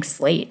a blank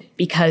slate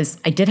because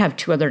I did have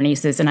two other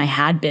nieces and I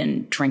had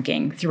been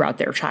drinking throughout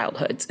their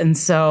childhoods. And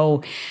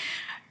so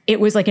it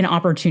was like an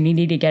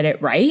opportunity to get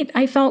it right,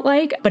 I felt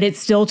like. But it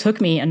still took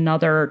me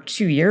another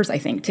 2 years, I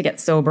think, to get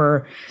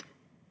sober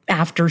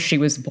after she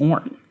was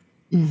born.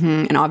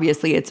 Mm-hmm. And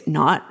obviously, it's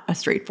not a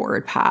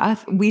straightforward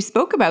path. We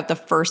spoke about the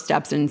first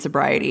steps in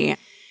sobriety.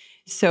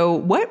 So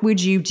what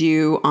would you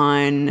do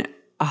on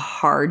a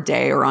hard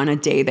day or on a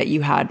day that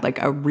you had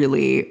like a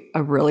really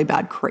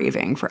bad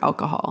craving for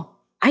alcohol?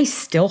 I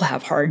still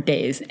have hard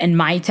days. And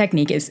my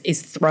technique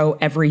is throw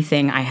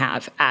everything I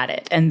have at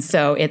it. And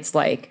so it's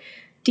like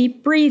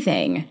deep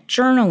breathing,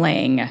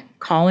 journaling,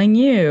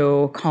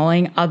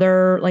 calling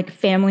other like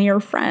family or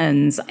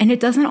friends. And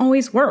it doesn't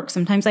always work.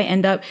 Sometimes I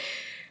end up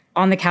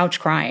on the couch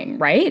crying,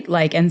 right?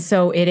 And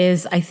so it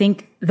is, I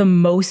think the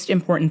most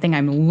important thing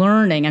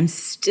I'm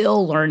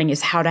still learning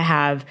is how to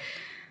have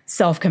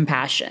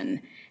self-compassion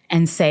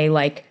and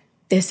say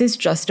this is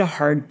just a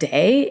hard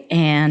day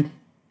and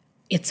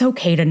it's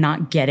okay to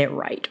not get it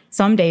right.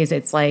 Some days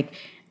it's like,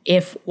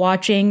 if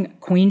watching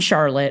Queen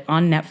Charlotte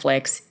on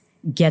Netflix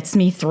gets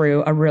me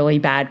through a really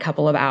bad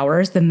couple of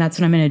hours, then that's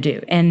what I'm going to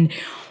do. And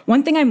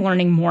one thing I'm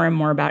learning more and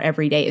more about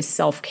every day is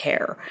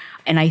self-care.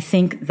 And I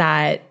think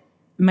that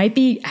might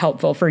be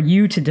helpful for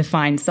you to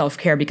define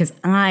self-care because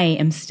I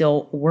am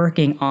still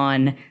working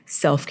on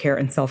self-care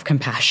and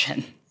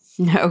self-compassion.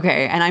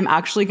 Okay. And I'm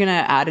actually going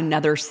to add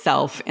another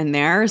self in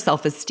there,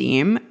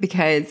 self-esteem,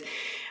 because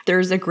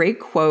there's a great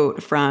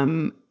quote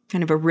from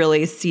kind of a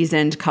really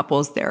seasoned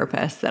couples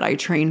therapist that I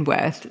trained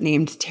with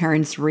named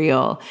Terrence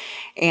Real.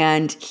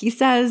 And he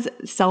says,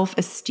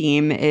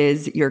 self-esteem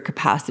is your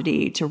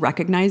capacity to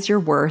recognize your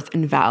worth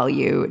and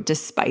value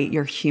despite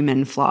your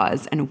human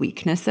flaws and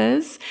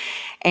weaknesses.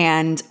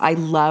 And I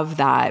love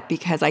that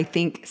because I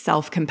think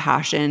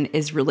self-compassion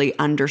is really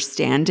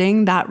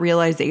understanding that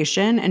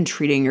realization and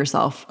treating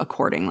yourself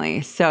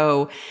accordingly.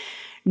 So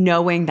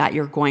knowing that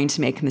you're going to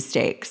make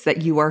mistakes,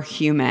 that you are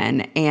human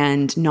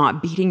and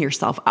not beating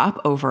yourself up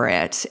over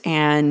it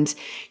and,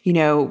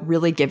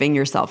 really giving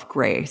yourself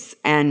grace.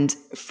 And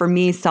for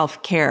me,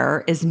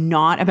 self-care is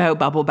not about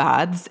bubble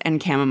baths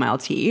and chamomile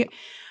tea,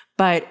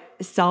 but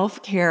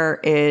self-care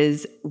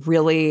is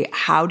really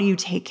how do you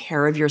take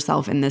care of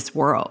yourself in this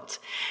world?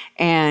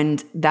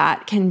 And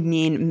that can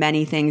mean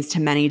many things to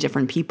many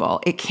different people.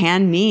 It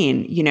can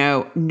mean,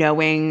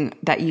 knowing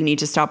that you need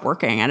to stop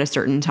working at a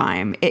certain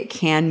time. It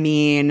can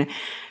mean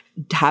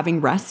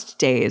having rest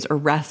days or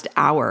rest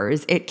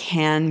hours. It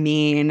can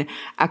mean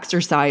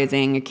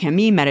exercising. It can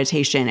mean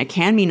meditation. It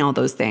can mean all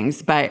those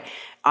things. But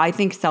I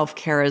think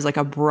self-care is like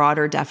a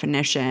broader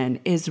definition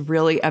is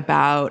really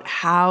about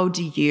how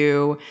do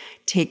you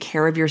take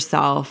care of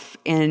yourself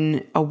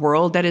in a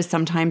world that is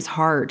sometimes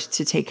hard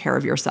to take care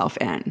of yourself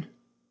in.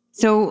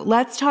 So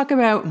let's talk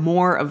about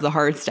more of the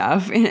hard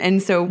stuff.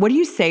 And so what do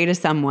you say to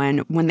someone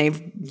when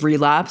they've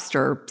relapsed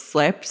or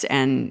slipped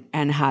and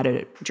had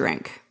a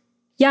drink?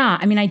 Yeah,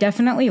 I mean, I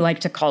definitely like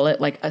to call it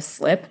like a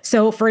slip.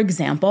 So for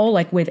example,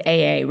 like with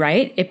AA,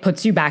 right? It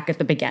puts you back at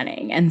the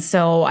beginning. And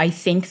so I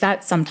think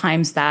that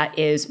sometimes that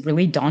is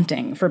really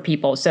daunting for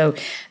people. So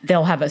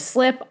they'll have a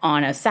slip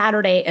on a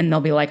Saturday and they'll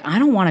be like, I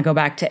don't want to go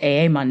back to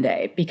AA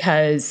Monday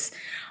because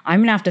I'm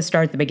going to have to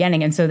start at the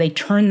beginning. And so they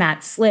turn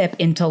that slip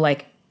into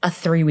like a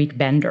 3-week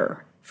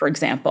bender, for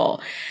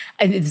example.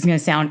 It's going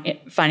to sound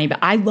funny, but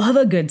I love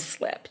a good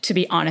slip, to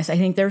be honest. I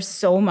think there's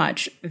so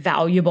much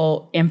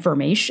valuable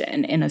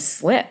information in a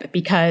slip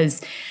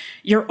because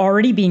you're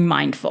already being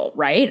mindful,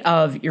 right,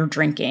 of your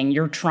drinking.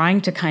 You're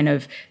trying to kind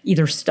of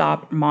either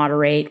stop,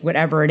 moderate,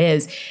 whatever it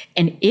is.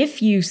 And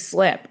if you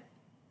slip,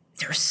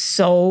 there's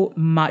so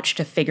much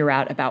to figure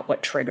out about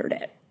what triggered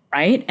it,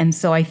 right? And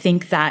so I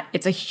think that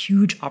it's a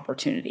huge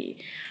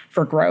opportunity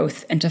for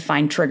growth and to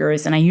find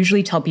triggers. And I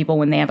usually tell people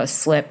when they have a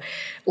slip,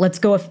 let's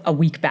go a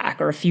week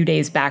back or a few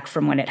days back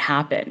from when it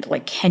happened.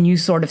 Like, can you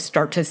sort of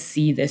start to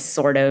see this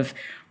sort of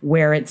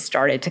where it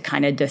started to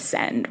kind of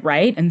descend,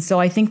 right? And so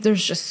I think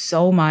there's just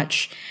so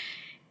much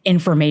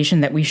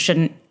information that we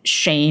shouldn't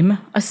shame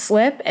a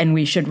slip and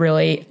we should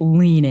really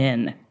lean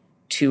in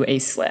to a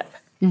slip.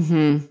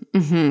 Mm-hmm.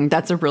 Mm-hmm.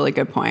 That's a really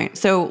good point.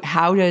 So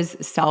how does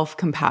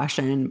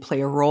self-compassion play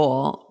a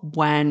role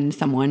when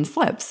someone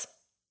slips?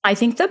 I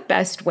think the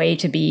best way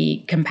to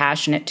be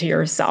compassionate to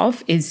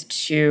yourself is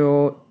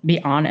to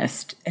be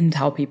honest and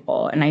tell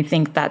people. And I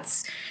think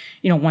that's,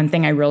 one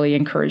thing I really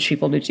encourage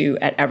people to do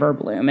at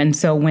Everbloom. And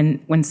so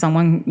when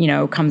someone,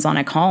 comes on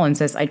a call and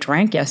says, I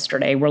drank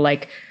yesterday, we're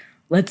like,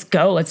 let's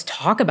go. Let's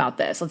talk about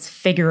this. Let's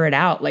figure it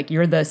out. Like,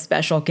 you're the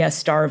special guest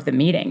star of the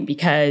meeting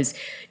because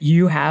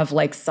you have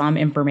like some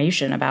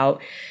information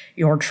about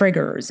your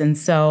triggers. And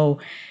so,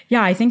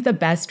 yeah, I think the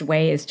best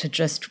way is to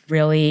just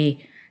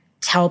really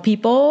tell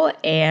people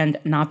and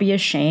not be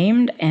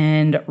ashamed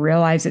and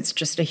realize it's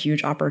just a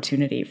huge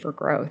opportunity for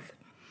growth.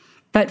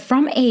 But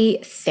from a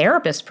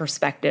therapist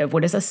perspective,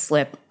 what does a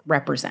slip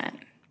represent?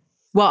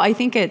 Well, I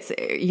think it's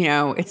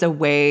a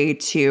way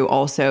to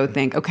also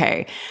think,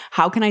 okay,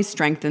 how can I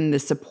strengthen the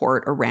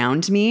support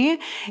around me?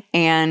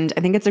 And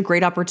I think it's a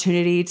great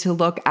opportunity to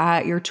look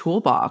at your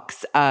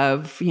toolbox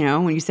of,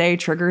 when you say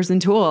triggers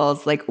and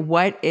tools, like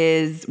what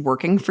is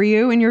working for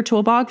you in your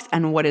toolbox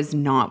and what is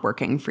not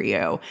working for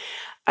you.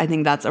 I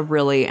think that's a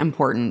really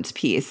important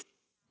piece.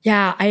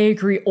 Yeah, I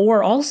agree.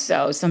 Or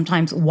also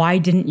sometimes, why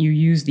didn't you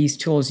use these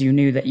tools you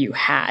knew that you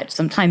had?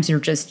 Sometimes you're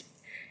just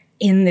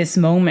in this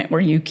moment where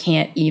you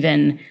can't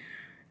even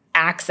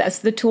access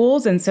the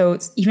tools. And so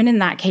it's, even in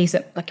that case,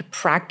 like a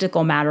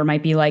practical matter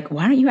might be like,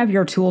 why don't you have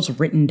your tools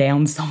written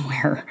down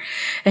somewhere?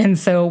 And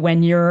so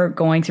when you're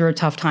going through a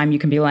tough time, you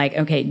can be like,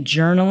 okay,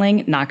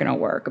 journaling, not going to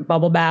work.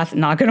 Bubble bath,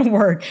 not going to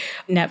work.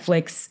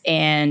 Netflix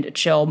and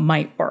chill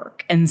might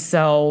work. And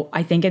so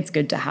I think it's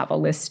good to have a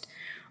list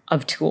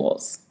of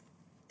tools.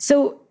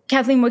 So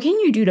Kathleen, what can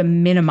you do to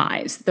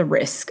minimize the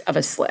risk of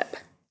a slip?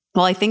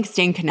 Well, I think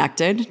staying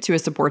connected to a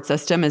support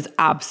system is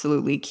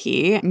absolutely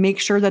key. Make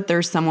sure that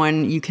there's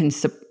someone you can,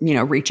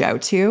 reach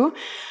out to.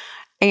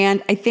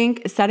 And I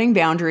think setting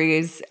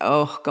boundaries,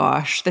 oh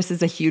gosh, this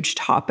is a huge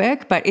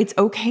topic, but it's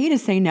okay to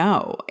say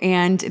no.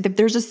 And if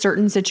there's a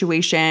certain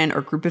situation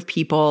or group of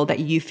people that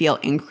you feel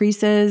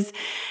increases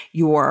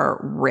your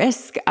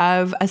risk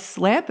of a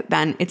slip,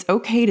 then it's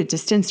okay to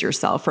distance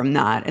yourself from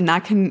that. And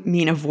that can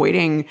mean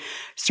avoiding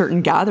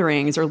certain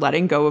gatherings or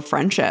letting go of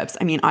friendships.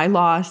 I mean, I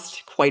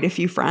lost quite a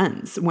few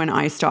friends when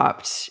I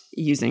stopped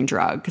using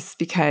drugs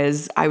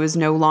because I was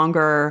no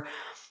longer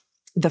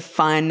the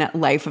fun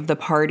life of the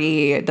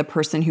party, the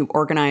person who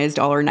organized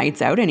all our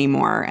nights out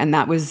anymore. And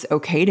that was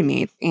okay to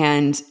me.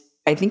 And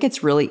I think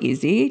it's really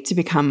easy to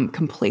become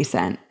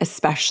complacent,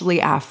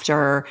 especially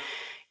after,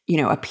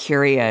 a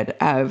period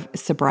of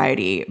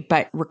sobriety.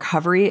 But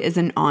recovery is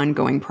an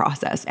ongoing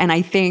process. And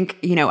I think,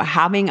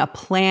 having a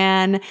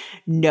plan,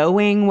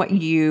 knowing what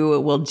you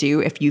will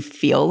do if you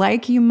feel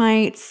like you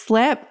might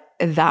slip,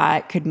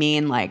 that could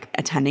mean like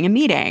attending a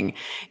meeting,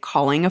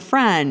 calling a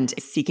friend,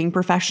 seeking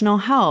professional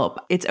help.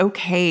 It's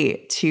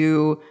okay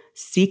to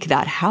seek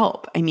that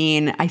help. I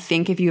mean, I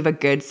think if you have a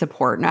good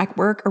support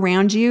network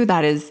around you,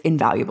 that is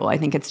invaluable. I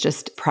think it's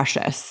just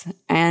precious.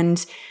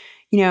 And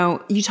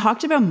you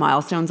talked about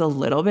milestones a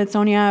little bit,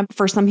 Sonia.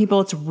 For some people,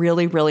 it's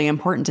really, really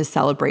important to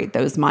celebrate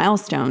those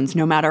milestones,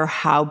 no matter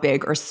how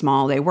big or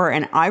small they were.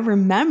 And I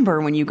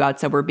remember when you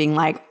got sober being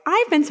like,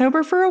 I've been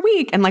sober for a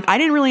week. And like, I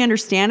didn't really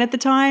understand at the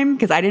time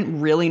because I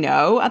didn't really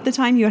know at the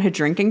time you had a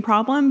drinking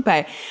problem,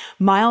 but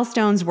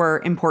milestones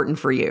were important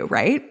for you,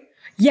 right?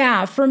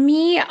 Yeah, for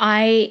me,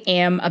 I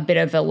am a bit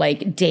of a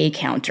like day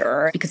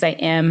counter because I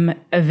am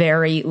a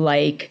very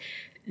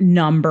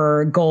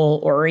number goal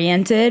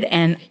oriented.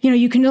 And,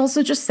 you can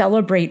also just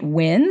celebrate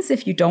wins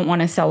if you don't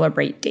want to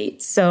celebrate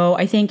dates. So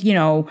I think,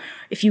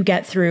 if you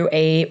get through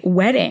a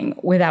wedding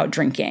without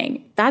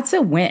drinking, that's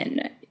a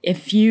win.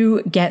 If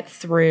you get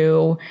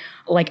through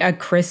like a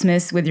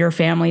Christmas with your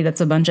family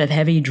that's a bunch of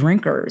heavy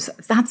drinkers,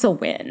 that's a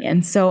win.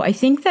 And so I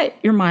think that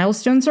your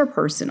milestones are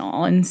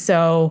personal. And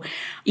so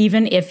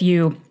even if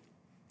you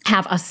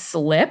have a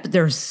slip,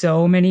 there's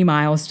so many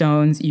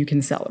milestones you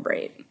can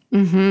celebrate.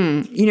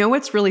 Mm-hmm.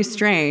 What's really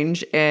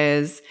strange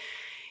is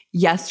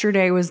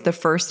yesterday was the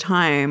first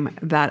time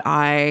that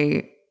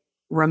I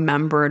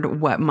remembered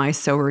what my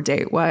sober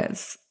date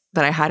was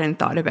that I hadn't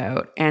thought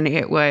about. And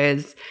it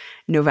was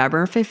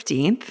November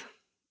 15th,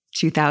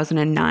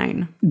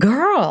 2009.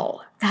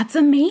 Girl, that's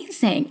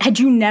amazing. Had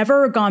you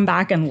never gone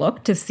back and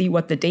looked to see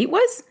what the date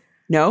was?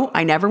 No,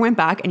 I never went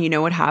back. And you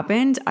know what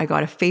happened? I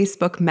got a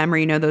Facebook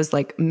memory, those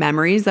like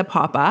memories that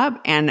pop up.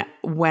 And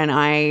when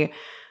I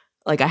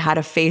had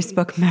a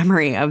Facebook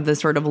memory of the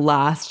sort of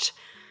last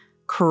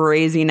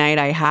crazy night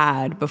I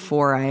had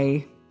before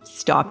I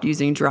stopped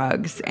using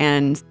drugs.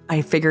 And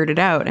I figured it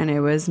out. And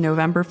it was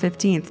November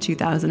 15th,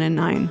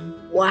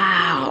 2009.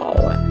 Wow.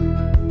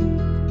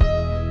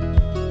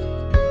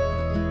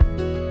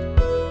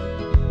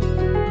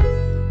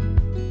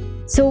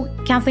 So,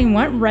 Kathleen,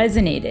 what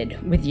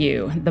resonated with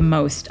you the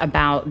most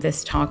about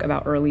this talk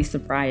about early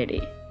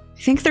sobriety?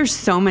 I think there's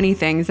so many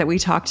things that we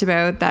talked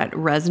about that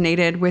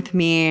resonated with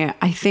me.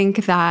 I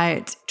think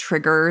that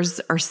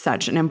triggers are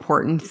such an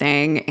important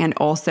thing, and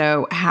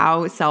also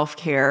how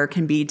self-care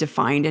can be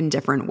defined in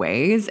different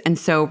ways. And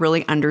so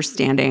really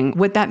understanding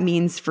what that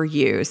means for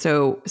you.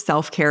 So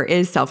self-care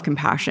is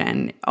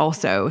self-compassion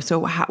also.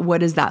 So what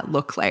does that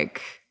look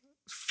like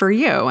for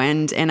you.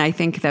 And I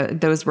think that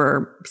those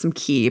were some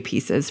key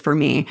pieces for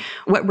me.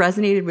 What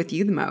resonated with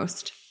you the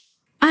most?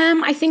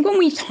 I think when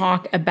we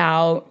talk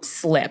about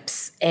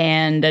slips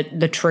and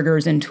the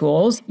triggers and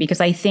tools, because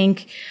I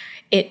think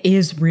it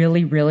is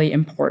really, really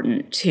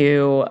important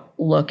to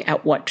look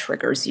at what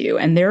triggers you.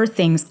 And there are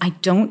things I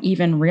don't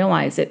even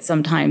realize it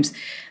sometimes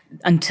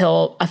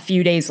until a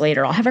few days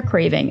later. I'll have a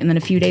craving, and then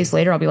a few days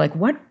later, I'll be like,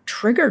 what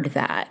triggered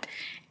that?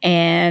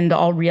 And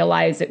I'll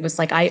realize it was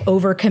like I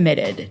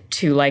overcommitted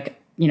to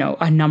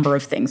a number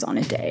of things on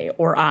a day,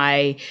 or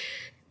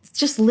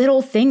just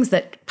little things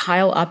that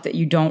pile up that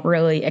you don't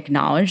really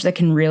acknowledge that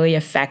can really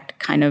affect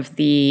kind of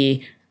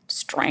the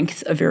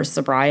strength of your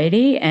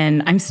sobriety.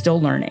 And I'm still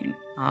learning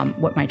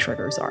what my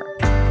triggers are.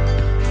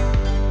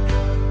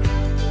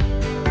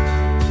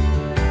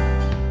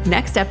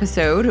 Next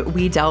episode,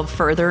 we delve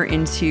further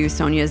into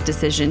Sonia's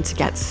decision to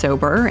get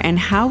sober and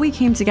how we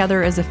came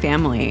together as a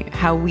family,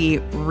 how we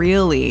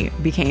really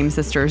became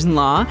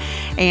sisters-in-law.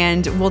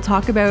 And we'll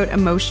talk about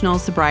emotional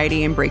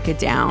sobriety and break it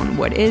down.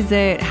 What is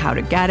it, how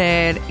to get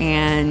it,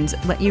 and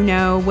let you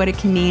know what it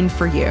can mean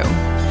for you.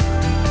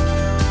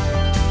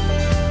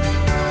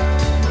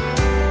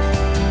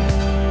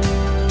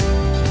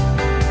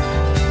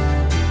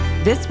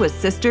 This was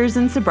Sisters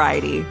in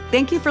Sobriety.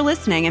 Thank you for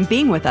listening and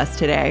being with us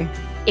today.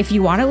 If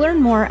you want to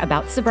learn more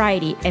about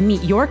sobriety and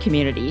meet your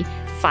community,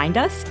 find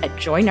us at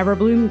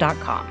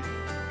joyneverbloom.com.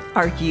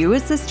 Are you a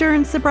sister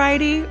in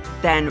sobriety?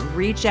 Then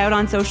reach out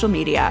on social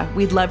media.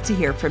 We'd love to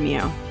hear from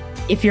you.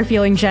 If you're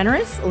feeling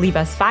generous, leave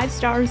us 5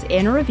 stars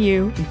and a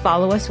review and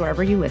follow us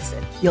wherever you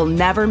listen. You'll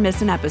never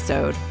miss an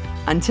episode.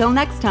 Until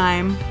next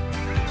time.